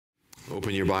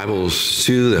Open your Bibles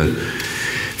to the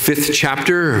 5th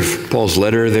chapter of Paul's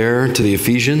letter there to the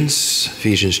Ephesians,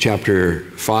 Ephesians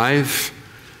chapter 5.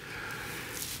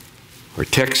 Our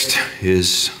text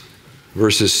is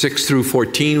verses 6 through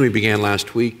 14. We began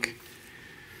last week.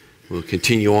 We'll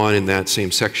continue on in that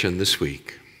same section this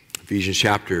week. Ephesians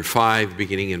chapter 5,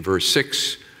 beginning in verse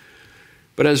 6.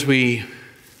 But as we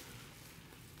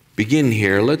begin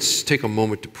here, let's take a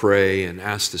moment to pray and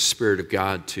ask the Spirit of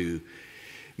God to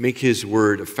make His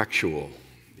word effectual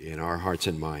in our hearts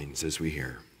and minds as we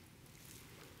hear.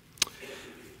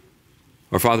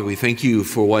 Our Father, we thank You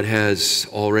for what has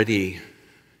already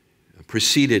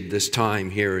preceded this time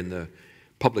here in the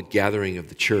public gathering of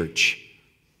the church.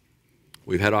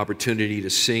 We've had opportunity to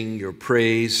sing Your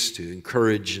praise, to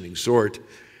encourage and exhort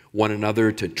one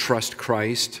another to trust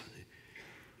Christ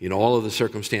in all of the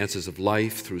circumstances of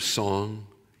life through song.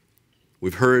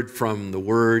 We've heard from the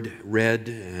Word read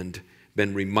and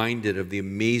been reminded of the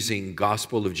amazing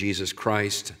gospel of Jesus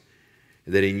Christ,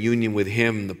 that in union with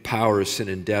Him, the power of sin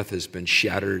and death has been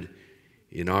shattered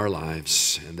in our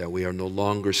lives, and that we are no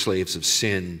longer slaves of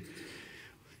sin,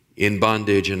 in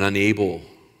bondage and unable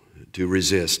to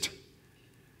resist.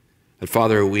 And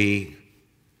Father, we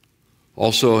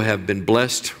also have been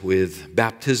blessed with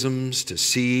baptisms to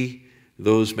see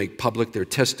those make public their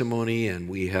testimony, and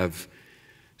we have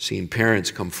seen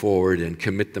parents come forward and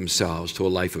commit themselves to a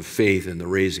life of faith in the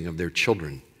raising of their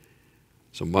children.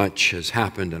 So much has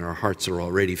happened and our hearts are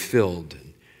already filled.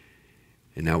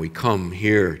 And now we come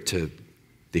here to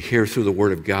hear through the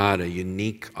Word of God a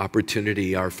unique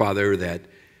opportunity, our Father, that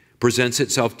presents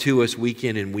itself to us week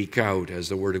in and week out as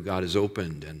the Word of God is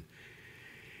opened and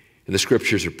the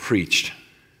Scriptures are preached.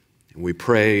 And we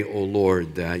pray, O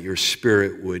Lord, that Your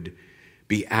Spirit would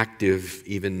be active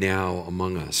even now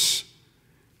among us.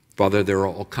 Father, there are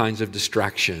all kinds of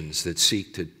distractions that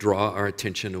seek to draw our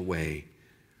attention away.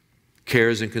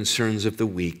 Cares and concerns of the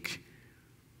weak,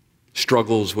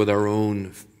 struggles with our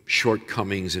own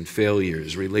shortcomings and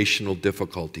failures, relational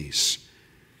difficulties,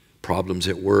 problems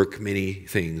at work, many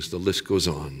things, the list goes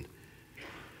on.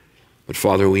 But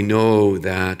Father, we know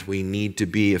that we need to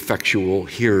be effectual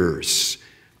hearers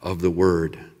of the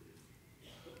Word,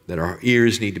 that our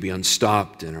ears need to be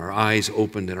unstopped and our eyes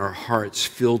opened and our hearts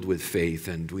filled with faith.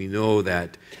 And we know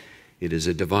that it is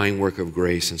a divine work of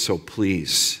grace. And so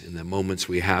please, in the moments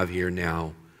we have here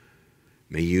now,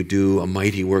 may You do a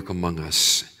mighty work among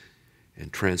us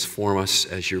and transform us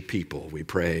as Your people. We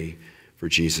pray for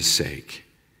Jesus' sake.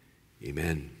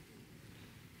 Amen.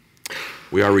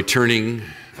 We are returning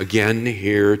again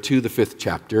here to the 5th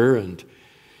chapter and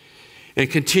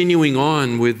continuing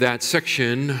on with that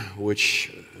section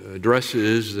which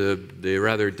addresses the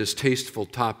rather distasteful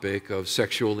topic of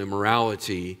sexual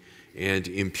immorality and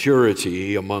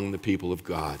impurity among the people of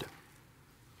God.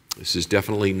 This is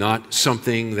definitely not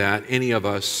something that any of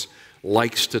us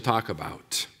likes to talk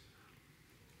about.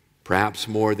 Perhaps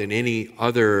more than any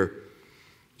other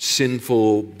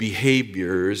sinful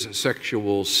behaviors,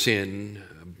 sexual sin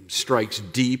strikes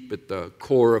deep at the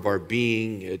core of our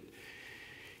being.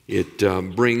 It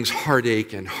brings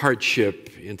heartache and hardship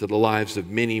into the lives of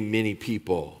many, many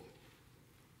people.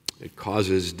 It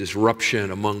causes disruption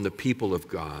among the people of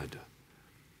God.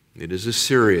 It is a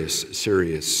serious,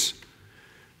 serious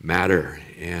matter.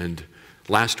 And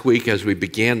last week, as we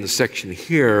began the section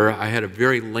here, I had a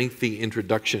very lengthy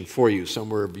introduction for you.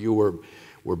 Some of you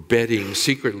were betting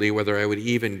secretly whether I would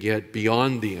even get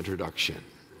beyond the introduction.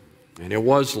 And it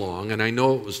was long, and I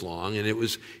know it was long, and it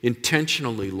was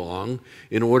intentionally long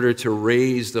in order to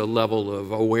raise the level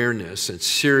of awareness and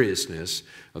seriousness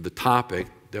of the topic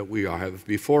that we have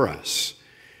before us.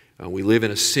 We live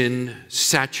in a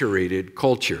sin-saturated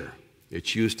culture.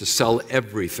 It's used to sell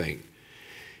everything.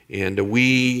 And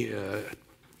we,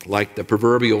 like the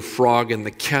proverbial frog in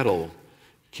the kettle,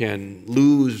 can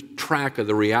lose track of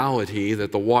the reality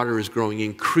that the water is growing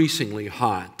increasingly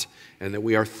hot, and that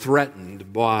we are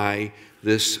threatened by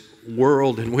this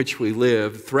world in which we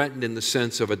live, threatened in the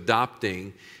sense of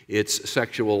adopting its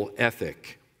sexual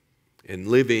ethic and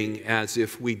living as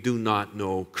if we do not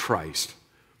know Christ.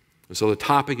 And so the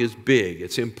topic is big,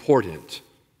 it's important.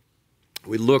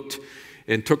 We looked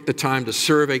and took the time to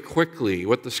survey quickly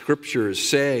what the Scriptures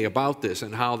say about this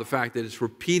and how the fact that it's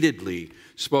repeatedly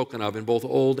spoken of in both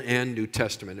Old and New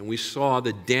Testament. And we saw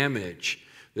the damage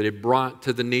that it brought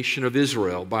to the nation of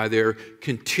Israel by their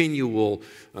continual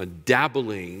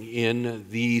dabbling in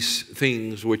these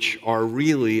things which are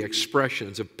really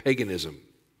expressions of paganism.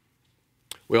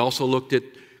 We also looked at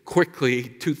quickly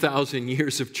 2,000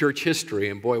 years of church history,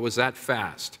 and boy, was that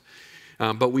fast.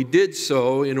 But we did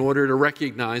so in order to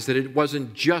recognize that it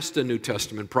wasn't just a New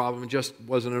Testament problem, it just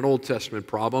wasn't an Old Testament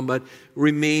problem, but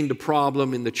remained a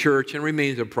problem in the church and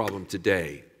remains a problem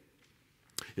today.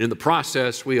 And in the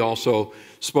process, we also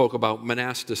spoke about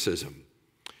monasticism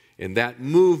and that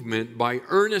movement by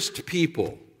earnest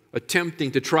people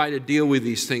attempting to try to deal with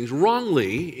these things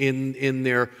wrongly in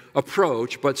their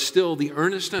approach, but still the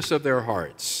earnestness of their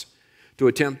hearts to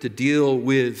attempt to deal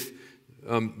with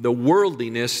the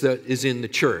worldliness that is in the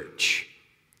church.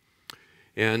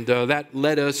 And that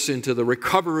led us into the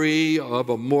recovery of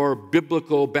a more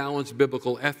biblical, balanced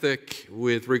biblical ethic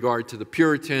with regard to the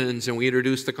Puritans, and we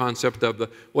introduced the concept of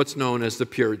what's known as the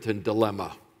Puritan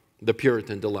dilemma. The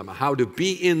Puritan dilemma, how to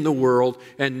be in the world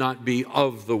and not be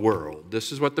of the world.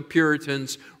 This is what the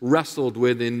Puritans wrestled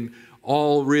with in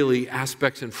all really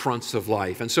aspects and fronts of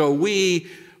life. And so we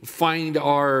find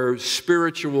our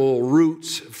spiritual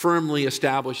roots firmly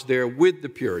established there with the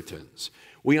Puritans.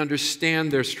 We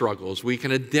understand their struggles. We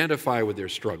can identify with their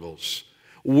struggles.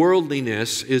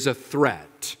 Worldliness is a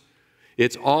threat.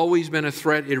 It's always been a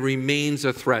threat. It remains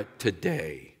a threat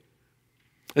today.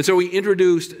 And so we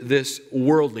introduced this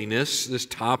worldliness, this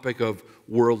topic of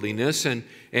worldliness, and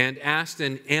asked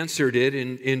and answered it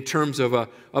in terms of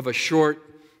a short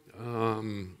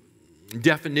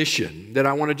definition that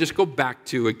I want to just go back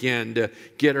to again to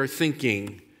get our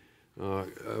thinking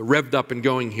revved up and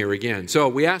going here again. So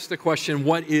we asked the question,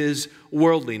 what is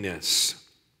worldliness?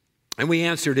 And we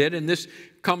answered it, and this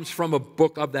comes from a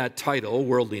book of that title,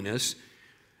 Worldliness.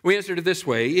 We answered it this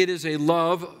way: it is a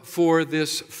love for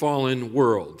this fallen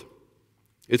world.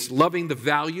 It's loving the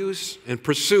values and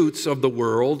pursuits of the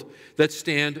world that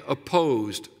stand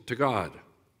opposed to God.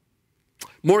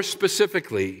 More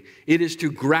specifically, it is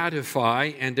to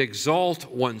gratify and exalt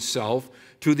oneself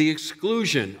to the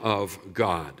exclusion of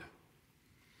God.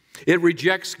 It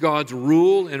rejects God's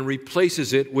rule and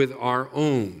replaces it with our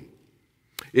own.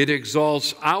 It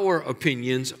exalts our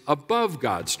opinions above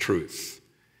God's truth.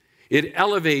 It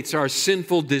elevates our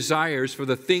sinful desires for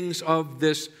the things of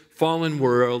this fallen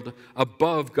world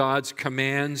above God's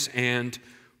commands and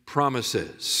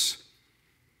promises.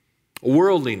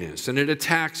 Worldliness, and it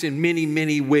attacks in many,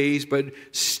 many ways, but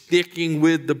sticking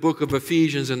with the book of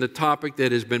Ephesians and the topic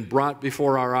that has been brought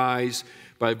before our eyes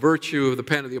by virtue of the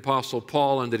pen of the Apostle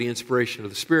Paul under the inspiration of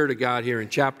the Spirit of God here in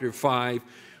chapter 5,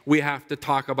 we have to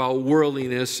talk about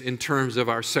worldliness in terms of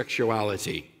our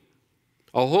sexuality.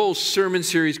 A whole sermon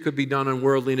series could be done on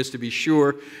worldliness, to be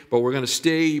sure, but we're going to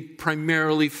stay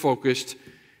primarily focused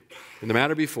in the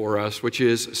matter before us, which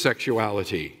is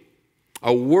sexuality.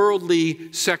 A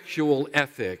worldly sexual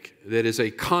ethic that is a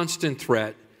constant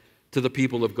threat to the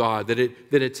people of God, that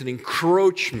it's an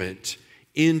encroachment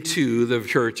into the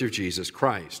church of Jesus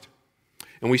Christ.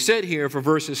 And we said here for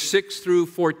verses 6 through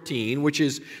 14, which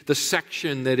is the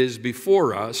section that is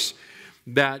before us,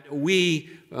 that we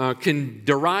can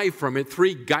derive from it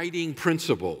 3 guiding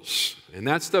principles. And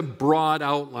that's the broad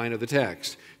outline of the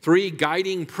text. 3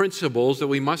 guiding principles that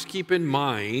we must keep in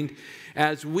mind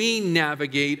as we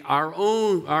navigate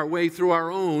our way through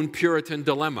our own Puritan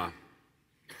dilemma.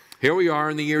 Here we are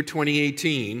in the year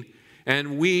 2018,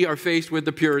 and we are faced with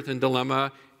the Puritan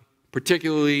dilemma,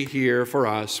 particularly here for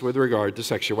us with regard to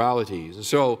sexualities. And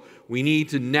so we need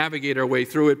to navigate our way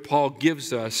through it. Paul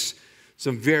gives us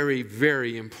some very,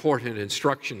 very important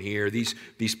instruction here,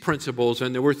 these principles,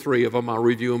 and there were 3 of them. I'll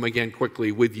review them again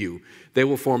quickly with you. They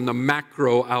will form the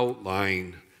macro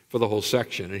outline for the whole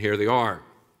section, and here they are.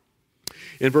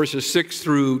 In verses 6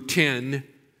 through 10,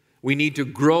 we need to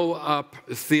grow up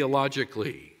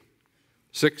theologically.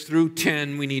 6 through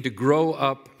 10, we need to grow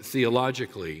up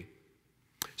theologically.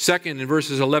 Second, in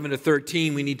verses 11 to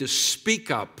 13, we need to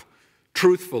speak up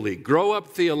truthfully. Grow up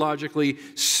theologically,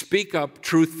 speak up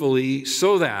truthfully,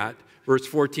 so that, verse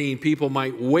 14, people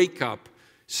might wake up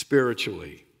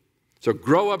spiritually. So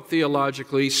grow up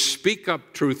theologically, speak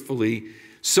up truthfully,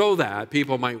 so that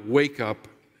people might wake up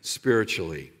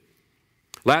spiritually.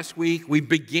 Last week we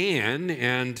began,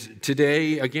 and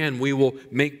today, again, we will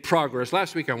make progress.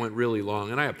 Last week I went really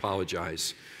long, and I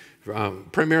apologize,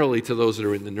 primarily to those that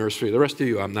are in the nursery. The rest of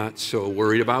you I'm not so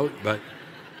worried about, but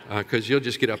because you'll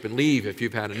just get up and leave if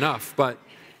you've had enough. But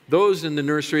those in the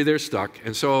nursery, they're stuck.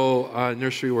 And so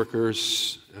nursery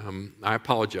workers, I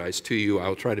apologize to you.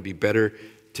 I'll try to be better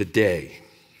today.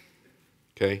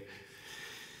 Okay?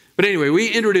 But anyway, we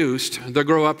introduced the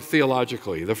grow up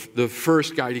theologically, the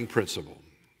first guiding principle.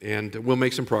 And we'll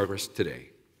make some progress today.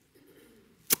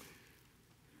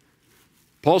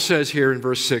 Paul says here in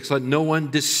verse 6, let no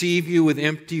one deceive you with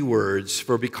empty words,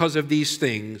 for because of these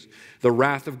things, the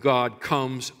wrath of God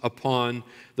comes upon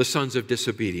the sons of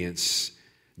disobedience.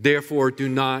 Therefore, do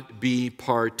not be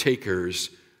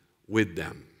partakers with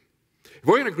them. If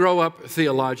we're going to grow up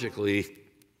theologically,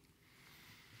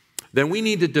 then we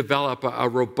need to develop a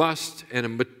robust and a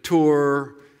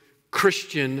mature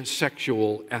Christian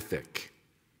sexual ethic.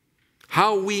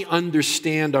 How we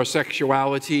understand our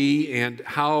sexuality and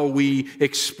how we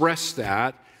express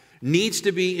that needs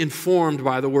to be informed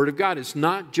by the Word of God. It's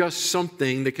not just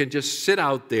something that can just sit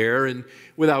out there and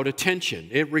without attention.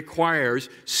 It requires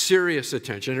serious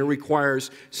attention. It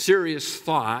requires serious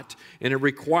thought, and it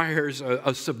requires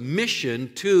a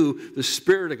submission to the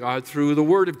Spirit of God through the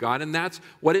Word of God, and that's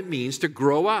what it means to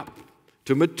grow up,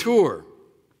 to mature.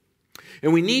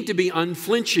 And we need to be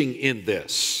unflinching in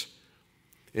this.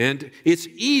 And it's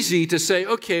easy to say,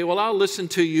 okay, well, I'll listen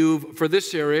to you for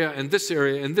this area and this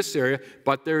area and this area,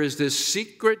 but there is this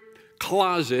secret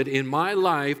closet in my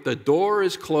life. The door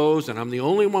is closed, and I'm the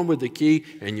only one with the key,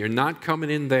 and you're not coming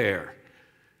in there.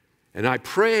 And I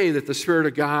pray that the Spirit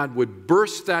of God would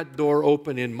burst that door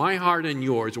open in my heart and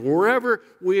yours, wherever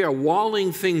we are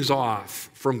walling things off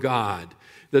from God,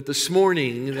 that this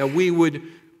morning that we would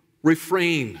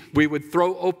refrain. We would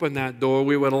throw open that door.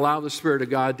 We would allow the Spirit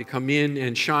of God to come in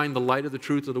and shine the light of the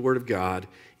truth of the Word of God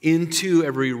into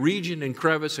every region and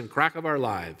crevice and crack of our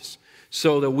lives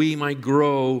so that we might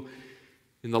grow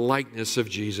in the likeness of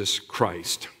Jesus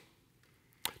Christ.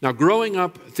 Now, growing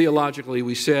up theologically,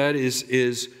 we said,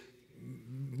 is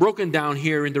broken down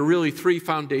here into really three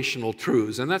foundational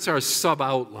truths, and that's our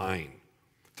sub-outline.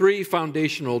 Three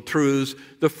foundational truths,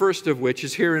 the first of which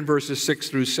is here in verses 6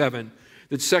 through 7,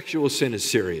 that sexual sin is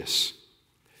serious.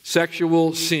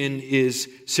 Sexual sin is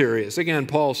serious. Again,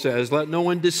 Paul says, let no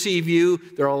one deceive you.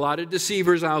 There are a lot of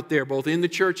deceivers out there, both in the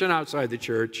church and outside the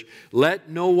church. Let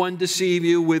no one deceive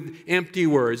you with empty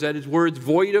words, that is, words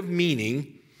void of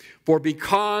meaning. For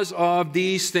because of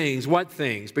these things, what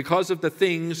things? Because of the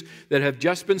things that have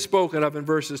just been spoken of in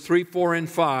verses 3, 4, and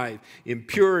 5,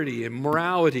 impurity,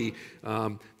 immorality,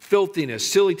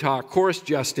 filthiness, silly talk, coarse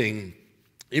jesting,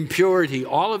 impurity,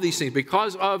 all of these things.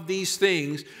 Because of these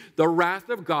things, the wrath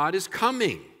of God is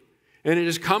coming. And it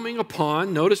is coming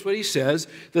upon, notice what he says,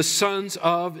 the sons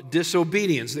of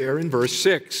disobedience, there in verse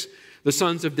 6. The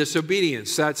sons of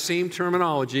disobedience. That same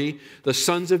terminology, the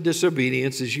sons of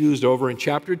disobedience, is used over in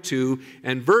chapter 2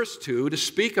 and verse 2 to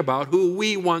speak about who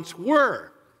we once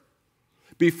were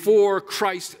before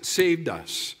Christ saved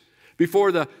us.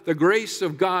 Before the grace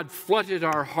of God flooded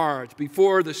our hearts,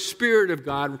 before the Spirit of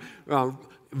God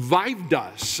revived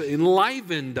us,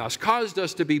 enlivened us, caused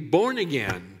us to be born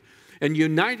again, and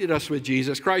united us with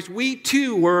Jesus Christ, we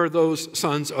too were those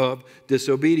sons of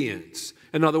disobedience.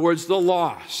 In other words, the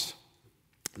lost.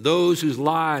 Those whose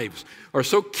lives are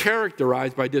so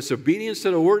characterized by disobedience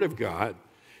to the Word of God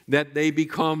that they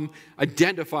become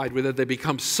identified with it, they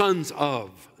become sons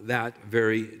of that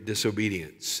very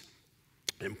disobedience.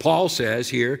 And Paul says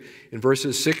here in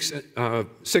verses 6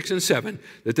 and 7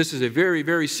 that this is a very,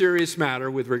 very serious matter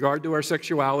with regard to our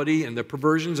sexuality and the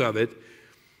perversions of it.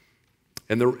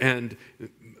 And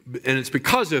it's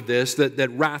because of this that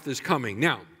wrath is coming.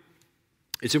 Now,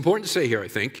 it's important to say here, I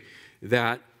think,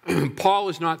 that Paul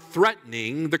is not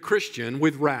threatening the Christian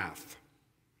with wrath.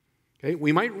 Okay?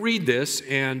 We might read this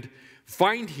and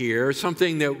find here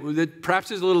something that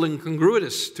perhaps is a little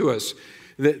incongruous to us.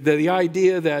 The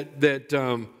idea that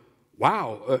the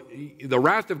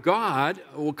wrath of God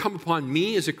will come upon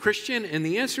me as a Christian, and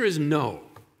the answer is no.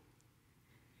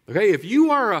 Okay, if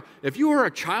you are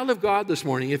a child of God this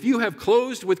morning, if you have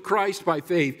closed with Christ by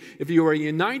faith, if you are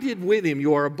united with Him,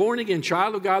 you are a born-again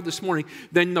child of God this morning,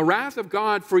 then the wrath of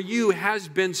God for you has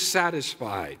been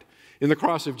satisfied in the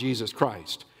cross of Jesus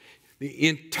Christ. The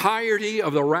entirety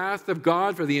of the wrath of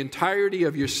God for the entirety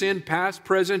of your sin, past,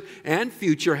 present, and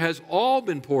future, has all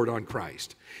been poured on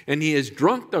Christ. And He has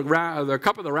drunk the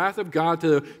cup of the wrath of God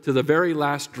to the very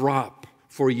last drop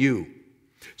for you.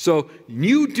 So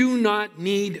you do not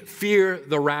need fear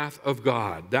the wrath of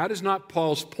God. That is not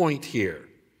Paul's point here.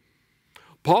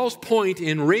 Paul's point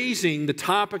in raising the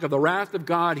topic of the wrath of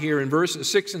God here in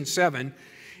verses 6 and 7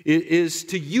 is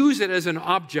to use it as an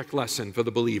object lesson for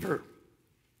the believer.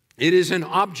 It is an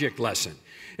object lesson.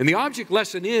 And the object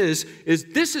lesson is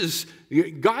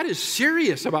God is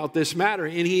serious about this matter,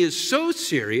 and He is so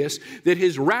serious that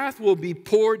His wrath will be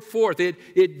poured forth.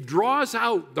 It draws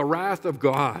out the wrath of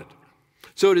God.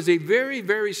 So it is a very,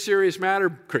 very serious matter,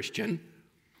 Christian.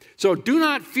 So do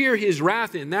not fear His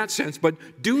wrath in that sense, but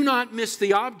do not miss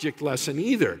the object lesson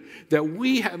either, that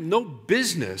we have no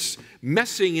business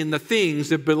messing in the things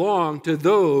that belong to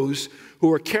those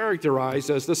who are characterized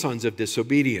as the sons of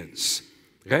disobedience.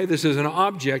 Okay, this is an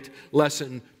object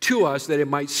lesson to us that it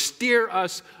might steer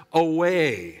us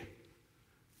away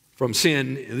from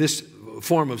sin, this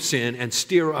form of sin, and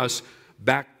steer us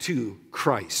back to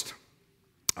Christ.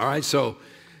 All right, so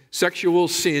sexual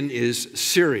sin is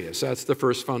serious. That's the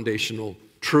first foundational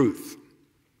truth.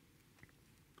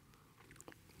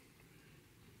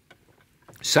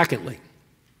 Secondly,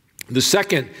 the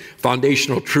second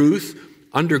foundational truth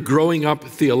under growing up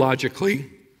theologically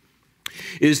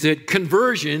is that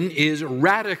conversion is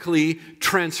radically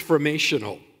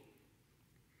transformational.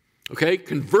 Okay,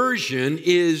 conversion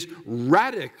is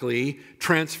radically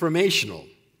transformational.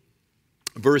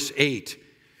 Verse 8,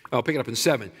 I'll pick it up in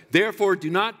 7. Therefore, do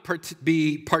not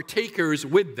be partakers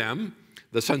with them,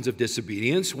 the sons of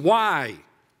disobedience. Why?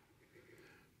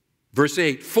 Verse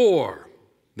 8, for,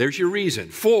 there's your reason.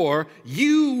 For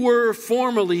you were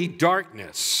formerly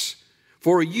darkness.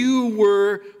 For you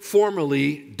were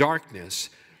formerly darkness.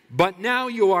 But now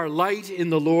you are light in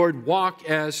the Lord. Walk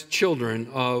as children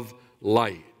of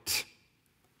light.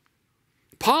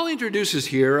 Paul introduces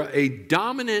here a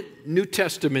dominant New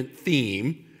Testament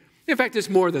theme. In fact, it's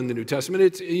more than the New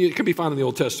Testament. It can be found in the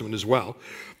Old Testament as well.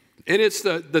 And it's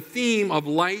the theme of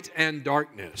light and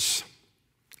darkness.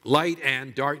 Light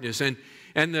and darkness. And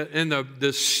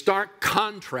the stark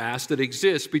contrast that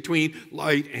exists between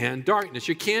light and darkness.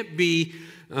 You can't be,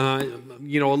 a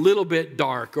little bit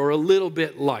dark or a little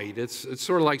bit light. It's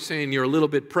sort of like saying you're a little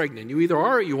bit pregnant. You either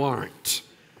are or you aren't.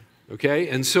 Okay?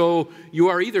 And so you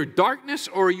are either darkness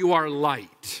or you are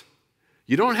light.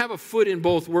 You don't have a foot in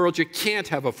both worlds. You can't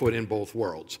have a foot in both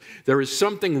worlds. There is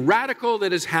something radical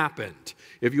that has happened.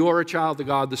 If you are a child of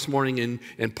God this morning,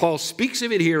 and Paul speaks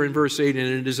of it here in verse 8, and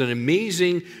it is an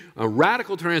amazing,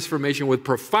 radical transformation with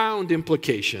profound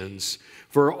implications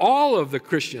for all of the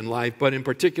Christian life, but in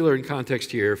particular in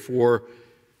context here for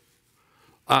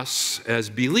us as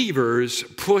believers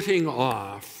putting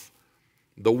off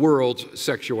the world's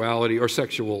sexuality or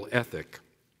sexual ethic.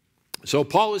 So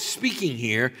Paul is speaking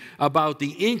here about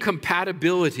the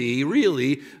incompatibility,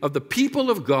 really, of the people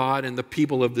of God and the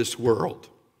people of this world.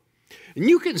 And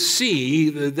you can see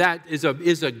that is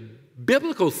a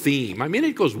biblical theme. I mean,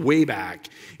 it goes way back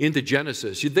into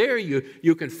Genesis. There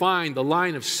you can find the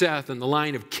line of Seth and the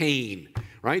line of Cain,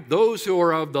 right? Those who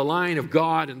are of the line of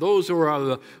God and those who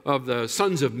are of the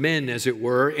sons of men, as it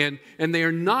were, and they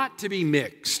are not to be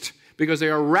mixed, because they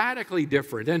are radically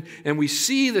different. And we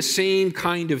see the same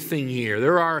kind of thing here.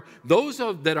 There are those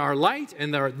that are light,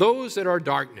 and there are those that are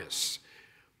darkness.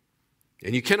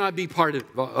 And you cannot be part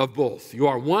of both. You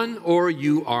are one or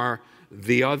you are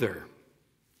the other.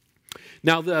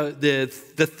 Now,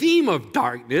 the theme of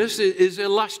darkness is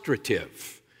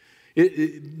illustrative.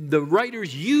 The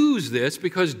writers use this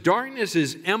because darkness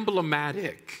is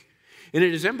emblematic. And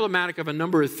it is emblematic of a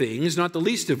number of things, not the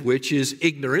least of which is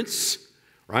ignorance.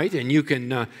 Right? And you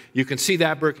can see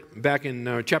that back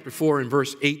in chapter 4 and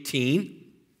verse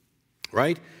 18,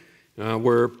 right?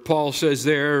 Where Paul says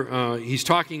there, he's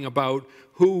talking about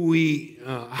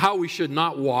how we should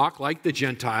not walk like the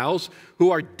Gentiles,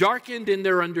 who are darkened in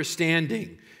their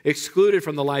understanding, excluded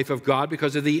from the life of God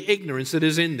because of the ignorance that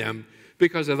is in them,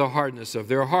 because of the hardness of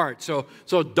their heart.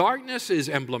 So darkness is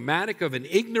emblematic of an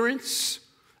ignorance,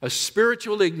 a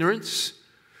spiritual ignorance,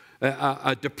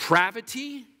 a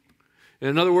depravity.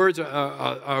 In other words,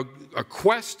 a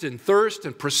quest and thirst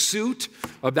and pursuit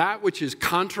of that which is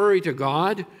contrary to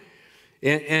God.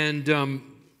 And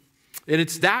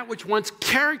it's that which once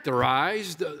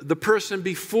characterized the person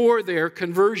before their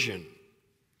conversion.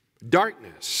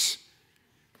 Darkness.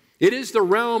 It is the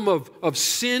realm of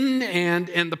sin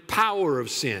and the power of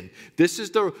sin. This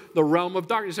is the realm of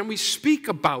darkness. And we speak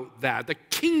about that, the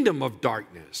kingdom of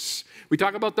darkness. We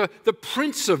talk about the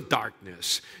prince of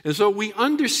darkness. And so we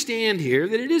understand here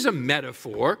that it is a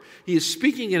metaphor. He is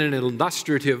speaking in an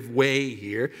illustrative way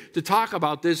here to talk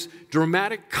about this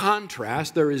dramatic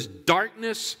contrast. There is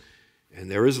darkness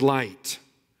and there is light.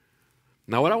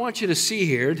 Now what I want you to see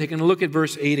here, taking a look at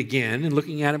verse 8 again and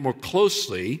looking at it more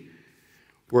closely,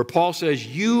 where Paul says,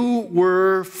 you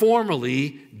were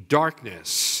formerly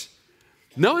darkness.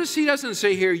 Notice he doesn't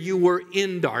say here, you were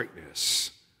in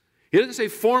darkness. He doesn't say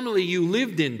formerly you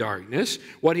lived in darkness.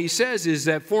 What he says is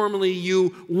that formerly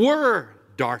you were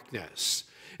darkness.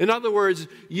 In other words,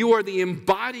 you are the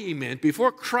embodiment.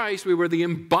 Before Christ, we were the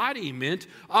embodiment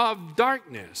of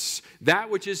darkness. That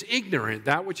which is ignorant,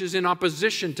 that which is in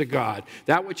opposition to God,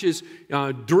 that which is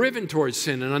driven towards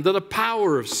sin and under the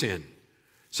power of sin.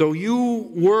 So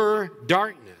you were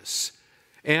darkness.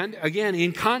 And again,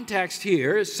 in context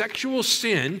here, sexual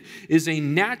sin is a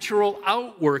natural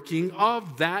outworking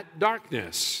of that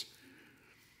darkness.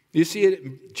 You see it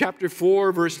in chapter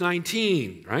 4, verse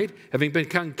 19, right? Having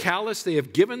become callous, they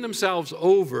have given themselves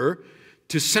over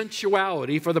to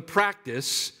sensuality for the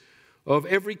practice of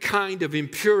every kind of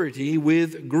impurity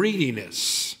with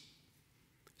greediness.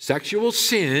 Sexual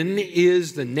sin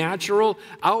is the natural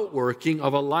outworking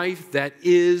of a life that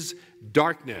is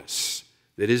darkness.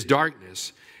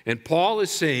 And Paul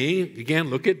is saying, again,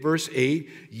 look at verse 8,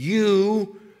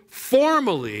 you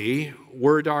formerly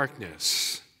were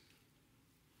darkness.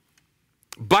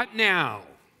 But now,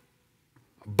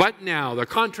 the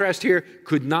contrast here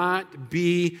could not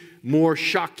be more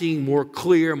shocking, more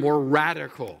clear, more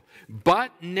radical.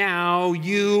 But now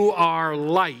you are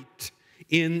light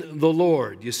in the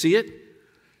Lord. You see it?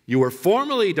 You were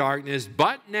formerly darkness,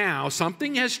 but now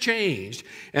something has changed.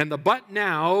 And the but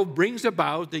now brings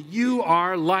about that you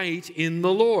are light in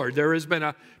the Lord. There has been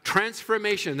a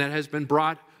transformation that has been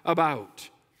brought about.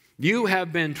 You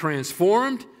have been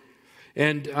transformed.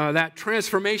 And that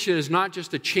transformation is not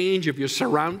just a change of your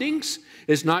surroundings.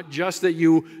 It's not just that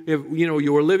you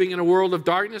were living in a world of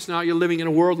darkness. Now you're living in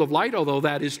a world of light, although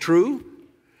that is true.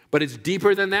 But it's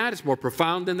deeper than that. It's more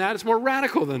profound than that. It's more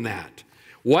radical than that.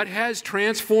 What has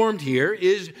transformed here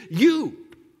is you.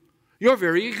 Your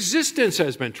very existence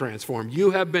has been transformed.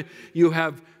 You have been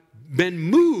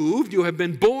moved. You have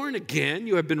been born again.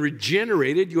 You have been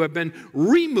regenerated. You have been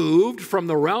removed from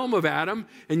the realm of Adam,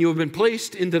 and you have been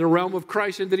placed into the realm of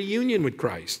Christ, into the union with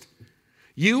Christ.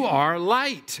 You are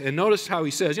light. And notice how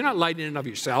he says, you're not light in and of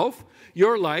yourself.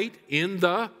 You're light in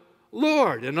the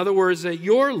Lord. In other words, that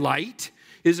your light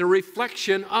is a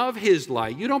reflection of his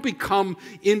light. You don't become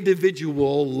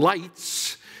individual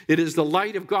lights. It is the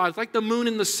light of God. It's like the moon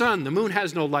and the sun. The moon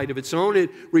has no light of its own. It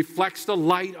reflects the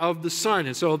light of the sun.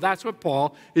 And so that's what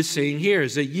Paul is saying here,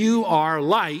 is that you are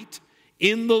light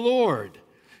in the Lord.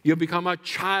 You've become a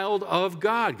child of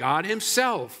God. God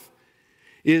himself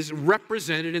is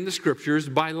represented in the Scriptures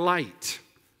by light.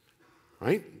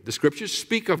 Right? The Scriptures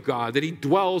speak of God, that he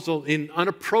dwells in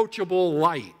unapproachable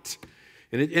light.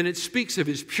 And it speaks of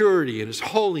his purity and his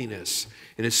holiness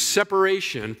and his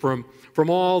separation from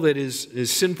all that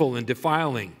is sinful and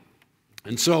defiling.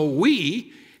 And so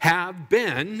we have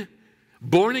been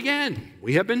born again.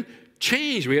 We have been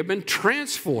changed. We have been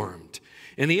transformed.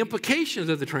 And the implications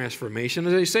of the transformation,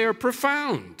 as I say, are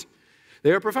profound.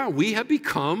 They are profound. We have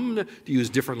become, to use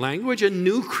different language, a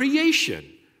new creation.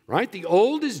 Right? The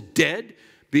old is dead.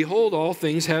 Behold, all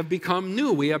things have become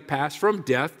new. We have passed from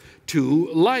death to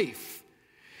life.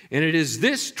 And it is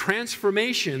this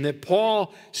transformation that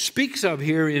Paul speaks of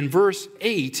here in verse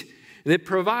 8 that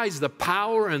provides the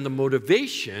power and the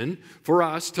motivation for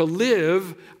us to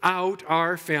live out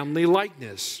our family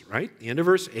likeness, right? The end of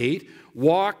verse 8,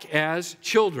 walk as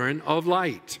children of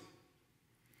light.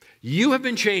 You have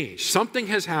been changed. Something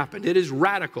has happened. It is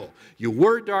radical. You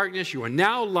were darkness. You are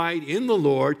now light in the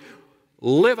Lord.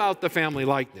 Live out the family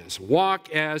likeness.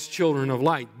 Walk as children of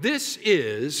light. This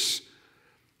is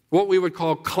what we would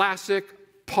call classic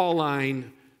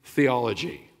Pauline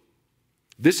theology.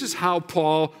 This is how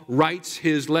Paul writes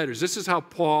his letters. This is how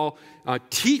Paul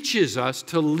teaches us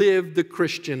to live the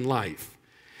Christian life.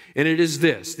 And it is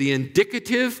this: the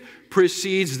indicative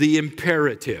precedes the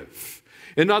imperative.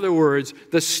 In other words,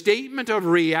 the statement of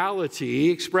reality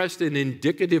expressed in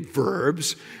indicative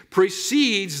verbs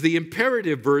precedes the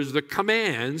imperative verbs, the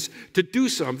commands to do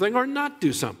something or not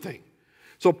do something.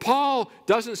 So Paul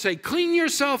doesn't say, clean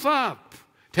yourself up,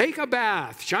 take a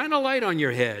bath, shine a light on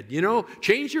your head,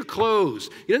 change your clothes.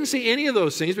 He doesn't say any of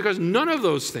those things because none of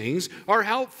those things are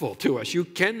helpful to us. You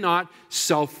cannot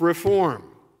self-reform.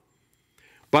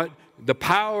 But the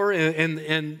power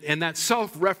and that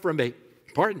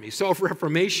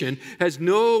self-reformation has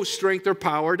no strength or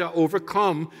power to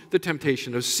overcome the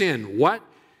temptation of sin. What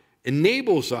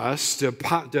enables us to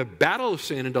battle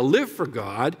sin and to live for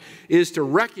God is to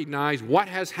recognize what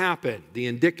has happened, the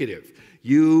indicative.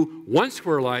 You once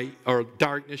were light or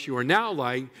darkness, you are now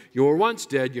light. You were once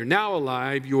dead, you're now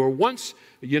alive. You were once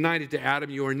united to Adam,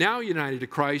 you are now united to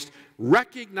Christ.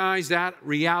 Recognize that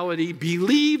reality,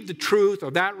 believe the truth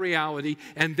of that reality,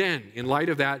 and then, in light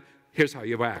of that, here's how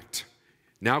you act.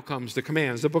 Now comes the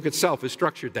commands. The book itself is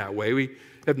structured that way. We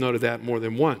have noted that more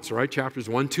than once, right? Chapters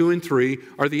 1, 2, and 3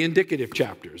 are the indicative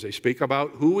chapters. They speak about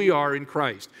who we are in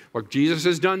Christ, what Jesus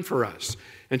has done for us.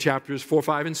 And chapters 4,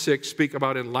 5, and 6 speak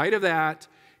about, in light of that,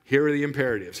 here are the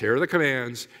imperatives, here are the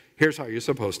commands, here's how you're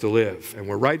supposed to live. And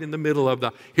we're right in the middle of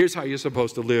the here's how you're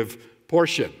supposed to live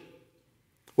portion,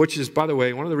 which is, by the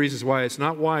way, one of the reasons why it's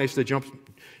not wise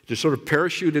to sort of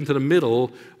parachute into the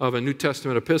middle of a New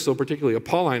Testament epistle, particularly a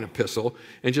Pauline epistle,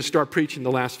 and just start preaching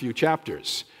the last few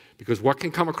chapters. Because what can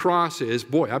come across is,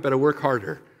 boy, I better work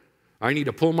harder. I need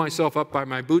to pull myself up by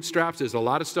my bootstraps. There's a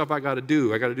lot of stuff I got to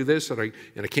do. I got to do this, and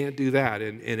I can't do that.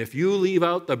 And if you leave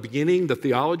out the beginning, the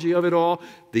theology of it all,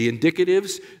 the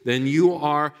indicatives, then you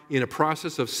are in a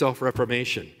process of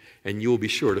self-reformation, and you will be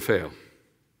sure to fail.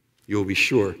 You will be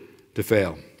sure to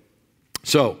fail.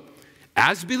 So,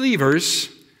 as believers,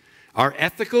 our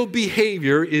ethical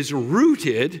behavior is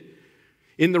rooted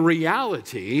in the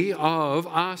reality of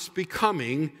us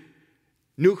becoming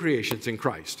new creations in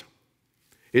Christ.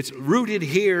 It's rooted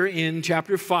here in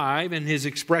chapter 5 and his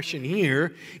expression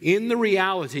here in the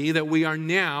reality that we are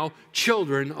now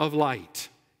children of light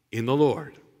in the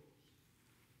Lord.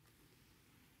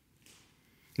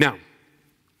 Now,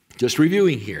 just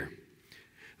reviewing here,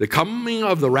 the coming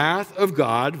of the wrath of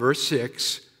God, verse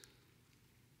 6,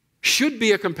 should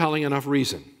be a compelling enough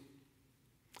reason.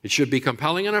 It should be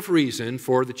compelling enough reason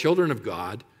for the children of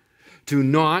God to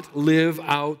not live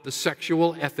out the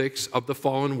sexual ethics of the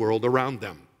fallen world around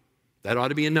them. That ought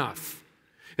to be enough.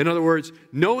 In other words,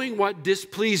 knowing what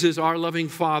displeases our loving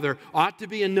Father ought to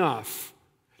be enough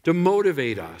to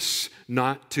motivate us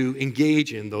not to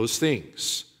engage in those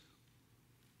things.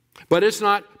 But it's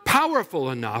not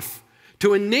powerful enough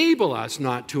to enable us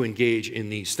not to engage in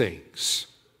these things.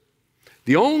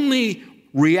 The only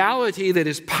reality that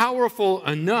is powerful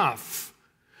enough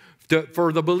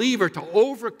for the believer to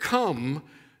overcome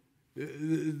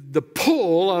the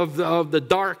pull of the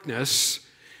darkness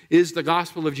is the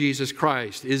gospel of Jesus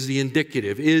Christ, is the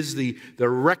indicative, is the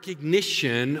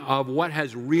recognition of what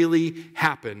has really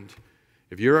happened.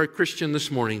 If you're a Christian this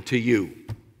morning, to you,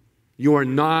 you are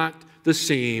not the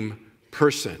same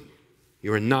person.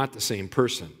 You are not the same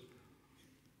person.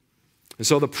 And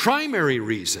so the primary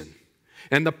reason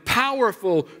and the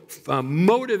powerful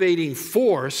motivating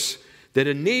force that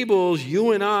enables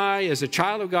you and I as a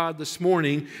child of God this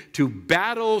morning to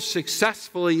battle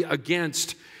successfully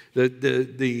against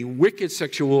the wicked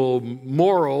sexual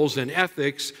morals and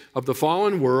ethics of the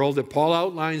fallen world that Paul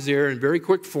outlines there in very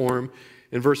quick form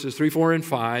in verses 3, 4, and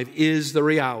 5 is the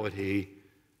reality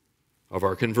of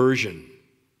our conversion.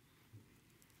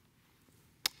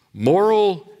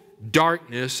 Moral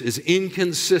darkness is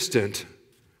inconsistent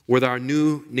with our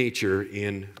new nature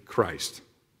in Christ.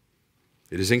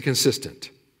 It is inconsistent.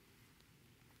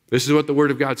 This is what the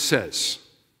Word of God says.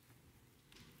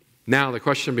 Now the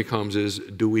question becomes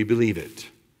do we believe it?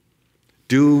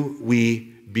 Do we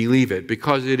believe it?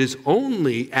 Because it is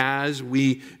only as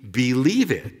we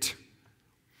believe it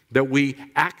that we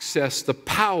access the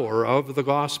power of the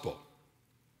gospel.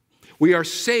 We are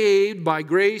saved by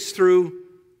grace through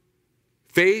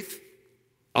faith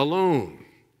alone.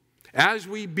 As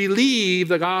we believe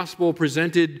the gospel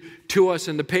presented to us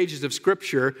in the pages of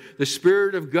Scripture, the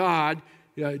Spirit of God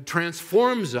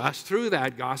transforms us through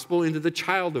that gospel into the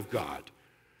child of God.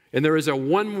 And there is a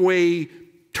one-way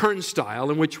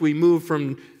turnstile in which we move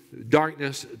from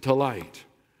darkness to light.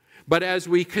 But as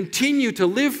we continue to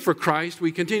live for Christ,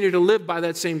 we continue to live by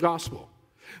that same gospel.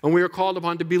 And we are called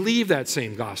upon to believe that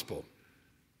same gospel.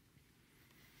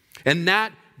 And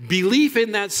that belief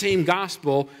in that same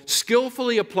gospel,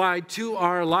 skillfully applied to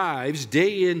our lives,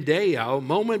 day in, day out,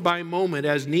 moment by moment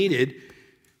as needed,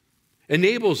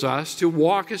 enables us to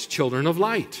walk as children of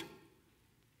light.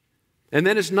 And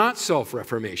then it's not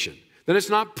self-reformation. Then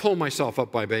it's not pull myself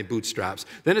up by my bootstraps.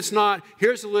 Then it's not,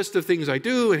 here's a list of things I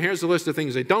do, and here's a list of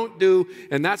things I don't do,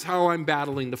 and that's how I'm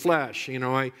battling the flesh. You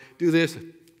know, I do this,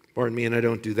 pardon me, and I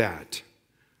don't do that.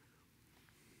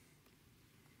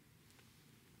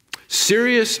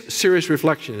 Serious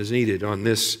reflection is needed on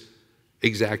this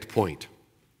exact point.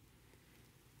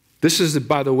 This is,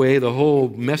 by the way, the whole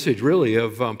message, really,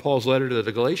 of Paul's letter to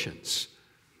the Galatians.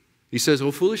 He says,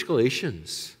 "Oh, foolish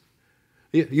Galatians,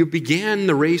 you began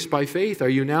the race by faith. Are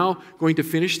you now going to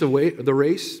finish the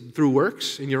race through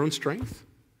works in your own strength?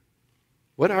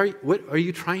 What are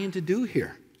you trying to do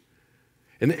here?"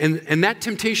 And that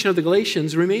temptation of the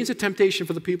Galatians remains a temptation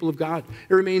for the people of God.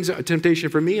 It remains a temptation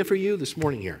for me and for you this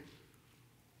morning here.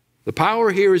 The power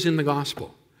here is in the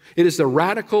gospel. It is the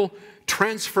radical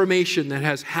transformation that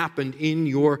has happened in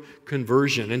your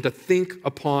conversion, and to think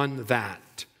upon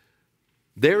that.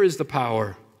 There is the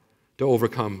power to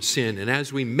overcome sin. And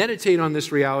as we meditate on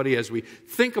this reality, as we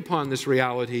think upon this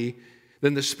reality,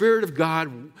 then the Spirit of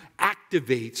God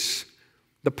activates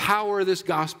the power of this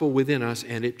gospel within us,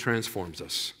 and it transforms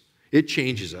us. It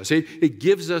changes us. It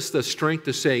gives us the strength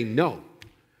to say no,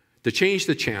 to change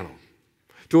the channel,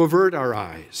 to avert our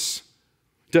eyes,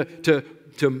 to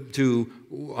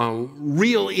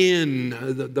reel in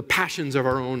the passions of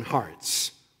our own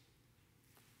hearts,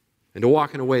 and to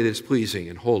walk in a way that is pleasing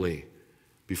and holy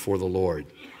before the Lord.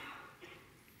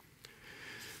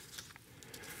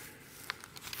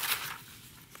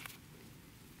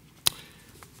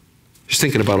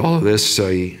 was thinking about all of this.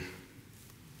 I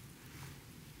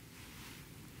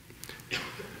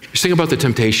was thinking about the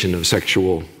temptation of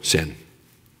sexual sin.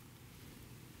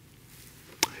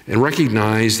 And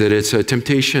recognize that it's a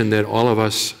temptation that all of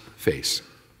us face.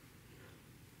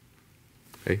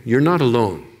 Okay? You're not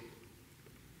alone.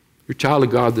 You're a child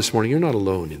of God this morning. You're not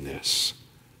alone in this.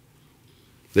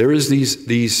 There is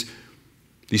these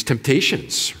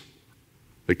temptations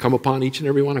that come upon each and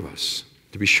every one of us,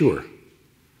 to be sure.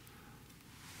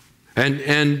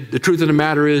 And the truth of the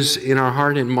matter is, in our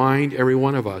heart and mind, every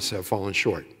one of us have fallen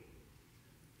short.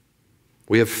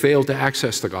 We have failed to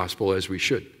access the gospel as we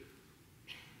should.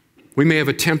 We may have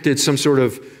attempted some sort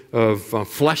of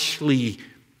fleshly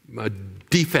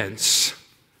defense,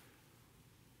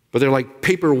 but they're like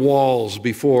paper walls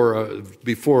before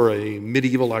a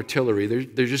medieval artillery.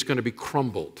 They're just going to be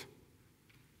crumbled.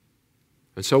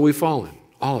 And so we've fallen.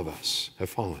 All of us have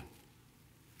fallen.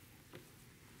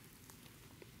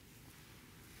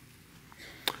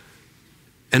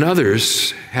 And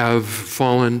others have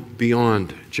fallen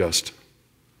beyond just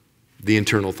the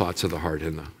internal thoughts of the heart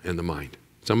and the mind.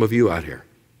 Some of you out here.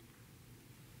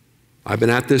 I've been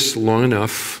at this long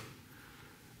enough.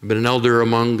 I've been an elder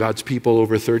among God's people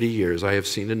over 30 years. I have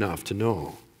seen enough to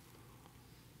know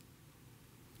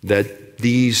that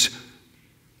these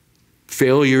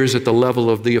failures at the level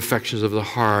of the affections of the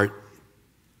heart,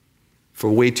 for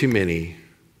way too many,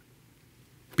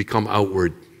 become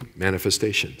outward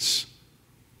manifestations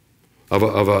of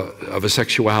a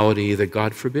sexuality that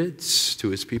God forbids to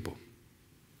his people.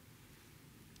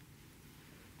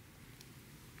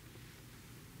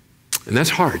 And that's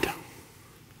hard.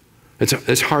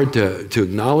 It's hard to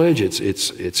acknowledge.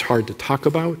 It's hard to talk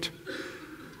about.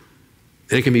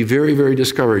 And it can be very, very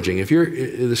discouraging. If you're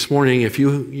this morning, if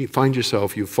you find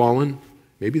yourself, you've fallen,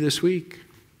 maybe this week,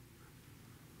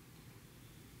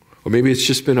 or maybe it's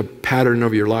just been a pattern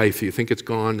of your life. You think it's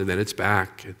gone and then it's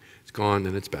back. It's gone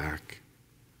and it's back.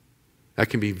 That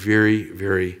can be very,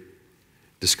 very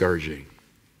discouraging.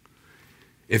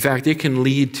 In fact, it can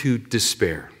lead to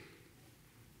despair.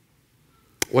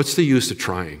 What's the use of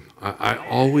trying? I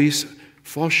always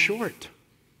fall short.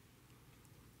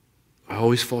 I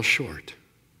always fall short.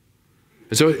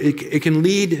 And so it can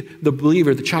lead the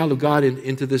believer, the child of God,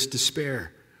 into this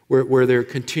despair where their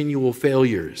continual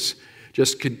failures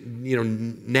just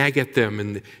nag at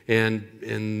them,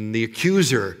 and the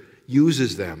accuser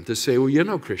uses them to say, well, you're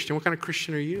no Christian. What kind of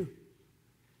Christian are you?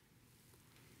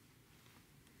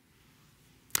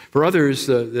 For others,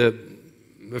 the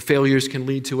failures can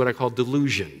lead to what I call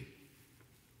delusion.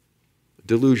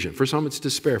 Delusion. For some, it's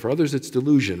despair. For others, it's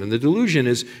delusion. And the delusion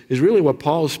is really what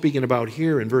Paul is speaking about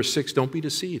here in verse 6. Don't be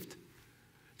deceived.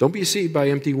 Don't be deceived by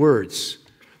empty words.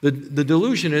 The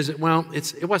delusion is, well,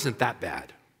 it wasn't that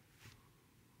bad.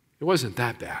 It wasn't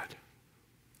that bad.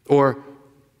 Or,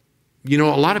 a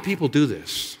lot of people do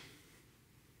this.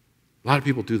 A lot of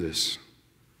people do this.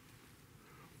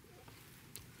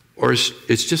 Or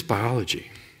it's just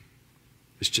biology.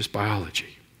 It's just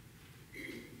biology.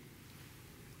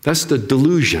 That's the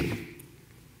delusion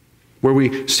where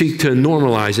we seek to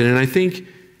normalize it. And I think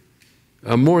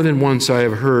more than once I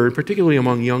have heard, particularly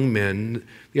among young men,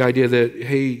 the idea that,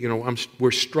 hey,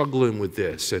 we're struggling with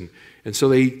this. And so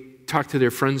they talk to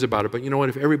their friends about it. But you know what?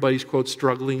 If everybody's, quote,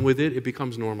 struggling with it, it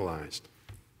becomes normalized.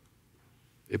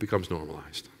 It becomes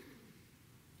normalized.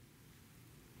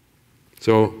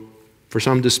 So for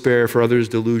some, despair. For others,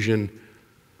 delusion.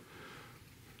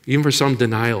 Even for some,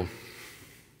 denial.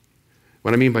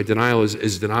 What I mean by denial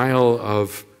is denial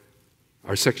of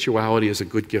our sexuality as a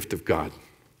good gift of God.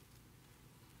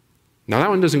 Now, that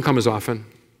one doesn't come as often,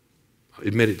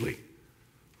 admittedly.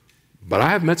 But I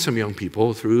have met some young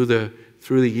people through the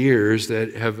years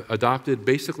that have adopted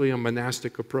basically a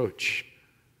monastic approach,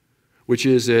 which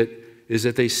is that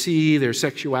they see their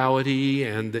sexuality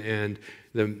and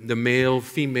the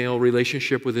male-female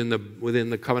relationship within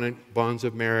the covenant bonds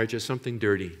of marriage as something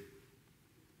dirty,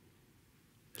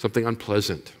 something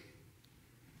unpleasant,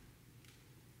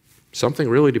 something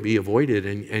really to be avoided.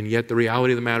 And yet the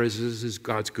reality of the matter is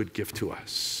God's good gift to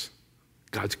us.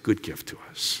 God's good gift to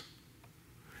us.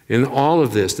 In all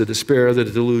of this, the despair, the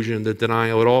delusion, the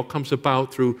denial, it all comes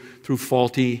about through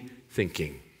faulty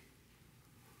thinking.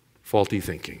 Faulty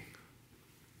thinking.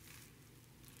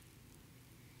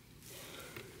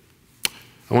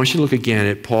 I want you to look again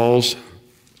at Paul's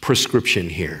prescription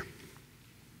here.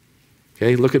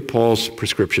 Okay, look at Paul's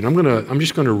prescription. I'm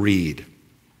just going to read.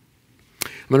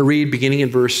 I'm going to read beginning in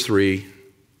verse 3.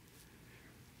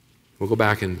 We'll go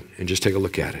back and just take a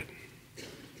look at it.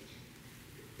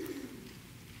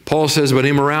 Paul says, but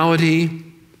immorality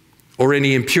or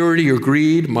any impurity or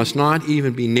greed must not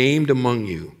even be named among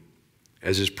you,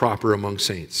 as is proper among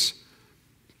saints.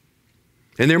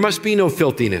 And there must be no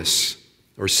filthiness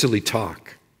or silly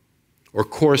talk or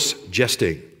coarse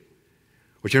jesting,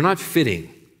 which are not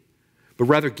fitting, but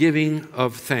rather giving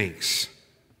of thanks.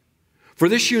 For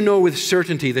this you know with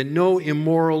certainty, that no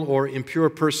immoral or impure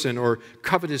person or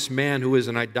covetous man who is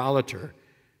an idolater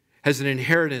has an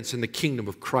inheritance in the kingdom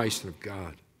of Christ and of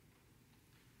God.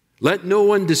 Let no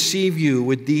one deceive you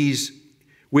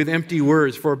with empty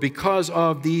words, for because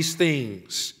of these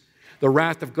things the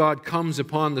wrath of God comes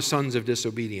upon the sons of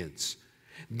disobedience.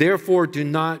 Therefore do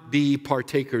not be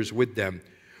partakers with them.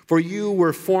 For you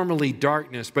were formerly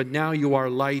darkness, but now you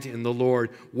are light in the Lord.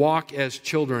 Walk as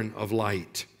children of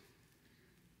light.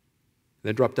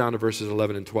 Then drop down to verses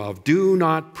 11 and 12. Do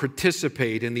not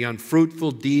participate in the unfruitful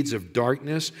deeds of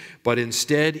darkness, but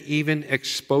instead even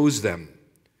expose them.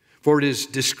 For it is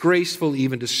disgraceful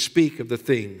even to speak of the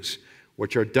things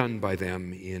which are done by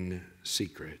them in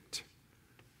secret.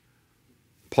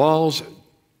 Paul's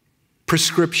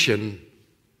prescription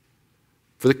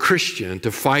for the Christian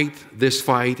to fight this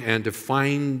fight and to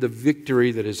find the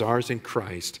victory that is ours in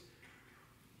Christ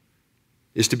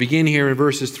is to begin here in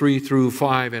verses 3 through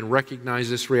 5 and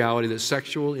recognize this reality that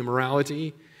sexual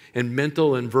immorality and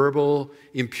mental and verbal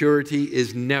impurity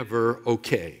is never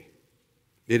okay.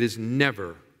 It is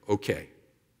never okay.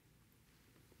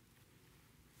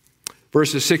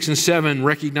 Verses 6 and 7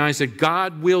 recognize that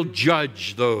God will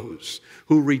judge those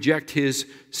who reject his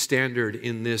standard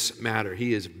in this matter.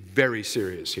 He is very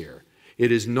serious here.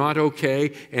 It is not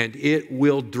okay, and it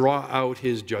will draw out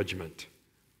his judgment.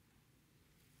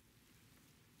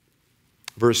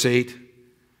 Verse 8,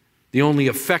 the only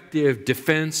effective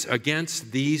defense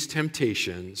against these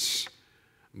temptations,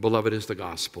 beloved, is the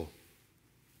gospel.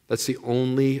 That's the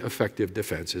only effective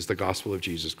defense, is the gospel of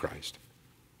Jesus Christ.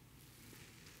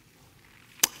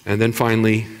 And then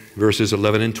finally, verses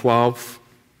 11 and 12,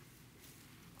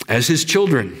 as his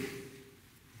children,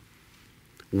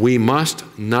 we must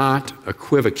not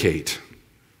equivocate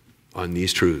on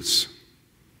these truths.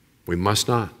 We must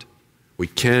not. We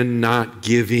cannot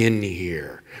give in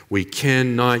here. We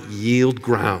cannot yield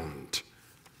ground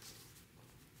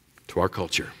to our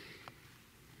culture.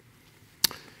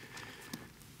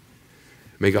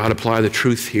 May God apply the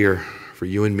truth here for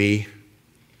you and me,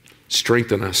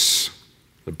 strengthen us,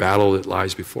 the battle that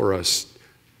lies before us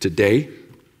today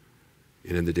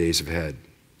and in the days ahead.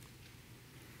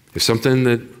 If something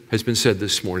that has been said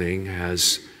this morning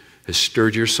has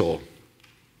stirred your soul,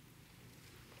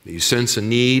 you sense a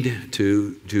need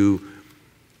to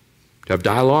have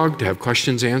dialogue, to have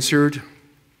questions answered,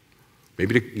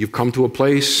 maybe you've come to a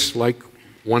place like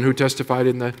one who testified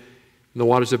in the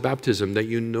waters of baptism, that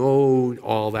you know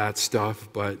all that stuff,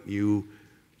 but you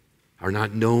are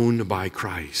not known by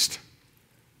Christ.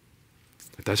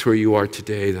 If that's where you are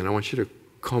today, then I want you to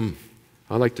come.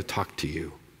 I'd like to talk to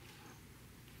you.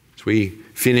 As we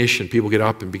finish and people get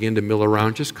up and begin to mill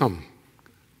around, just come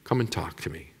and talk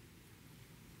to me.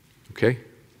 Okay?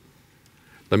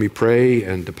 Let me pray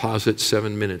and deposit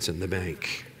 7 minutes in the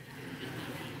bank.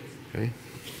 Okay?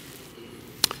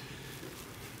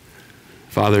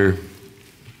 Father,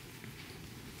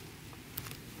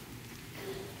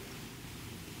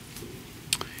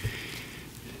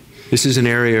 this is an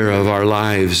area of our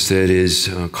lives that is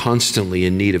constantly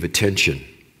in need of attention.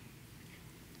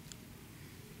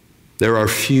 There are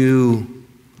few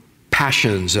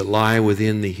passions that lie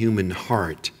within the human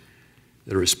heart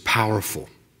that are as powerful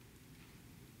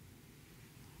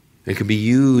and can be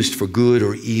used for good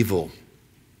or evil.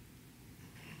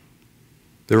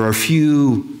 There are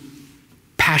few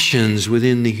passions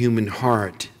within the human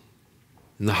heart,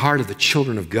 in the heart of the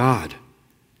children of God,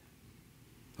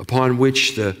 upon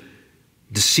which the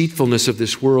deceitfulness of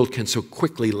this world can so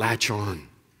quickly latch on,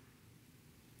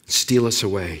 steal us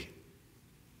away.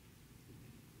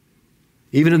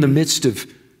 Even in the midst of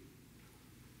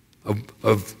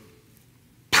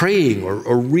praying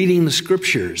or reading the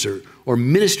scriptures or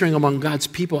ministering among God's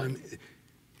people,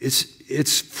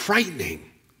 it's frightening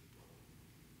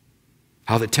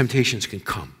how the temptations can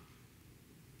come.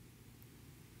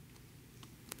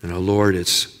 And, oh Lord,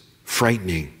 it's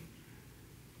frightening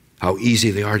how easy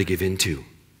they are to give into.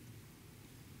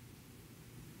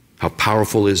 How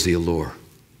powerful is the allure.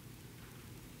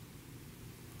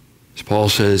 As Paul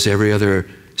says, every other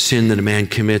sin that a man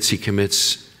commits, he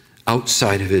commits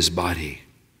outside of his body.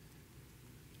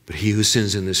 But he who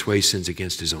sins in this way sins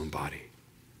against his own body.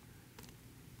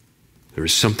 There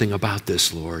is something about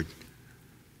this, Lord.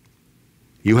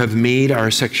 You have made our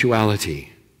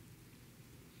sexuality.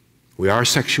 We are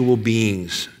sexual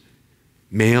beings.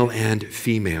 male and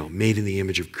female, made in the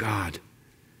image of God,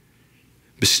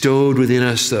 bestowed within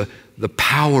us the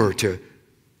power to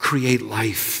create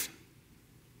life,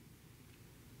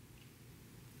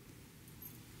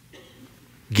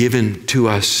 given to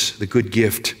us the good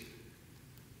gift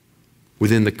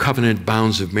within the covenant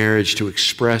bounds of marriage to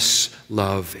express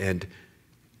love and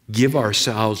give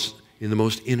ourselves in the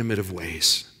most intimate of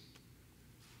ways.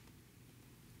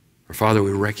 Our Father,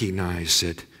 we recognize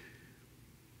that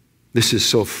this is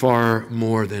so far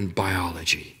more than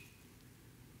biology.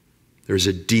 There's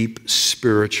a deep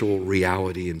spiritual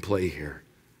reality in play here,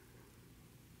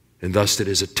 and thus it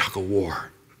is a tug of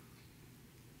war.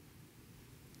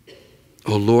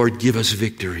 Oh Lord, give us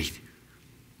victory.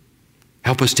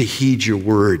 Help us to heed your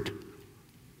word.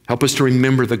 Help us to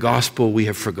remember the gospel we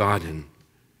have forgotten.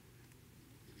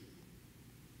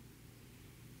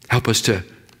 Help us to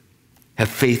have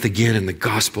faith again in the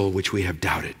gospel which we have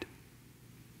doubted.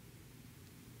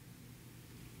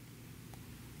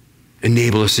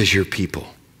 Enable us as your people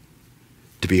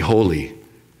to be holy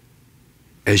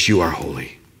as you are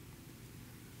holy.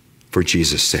 For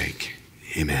Jesus' sake,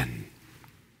 amen.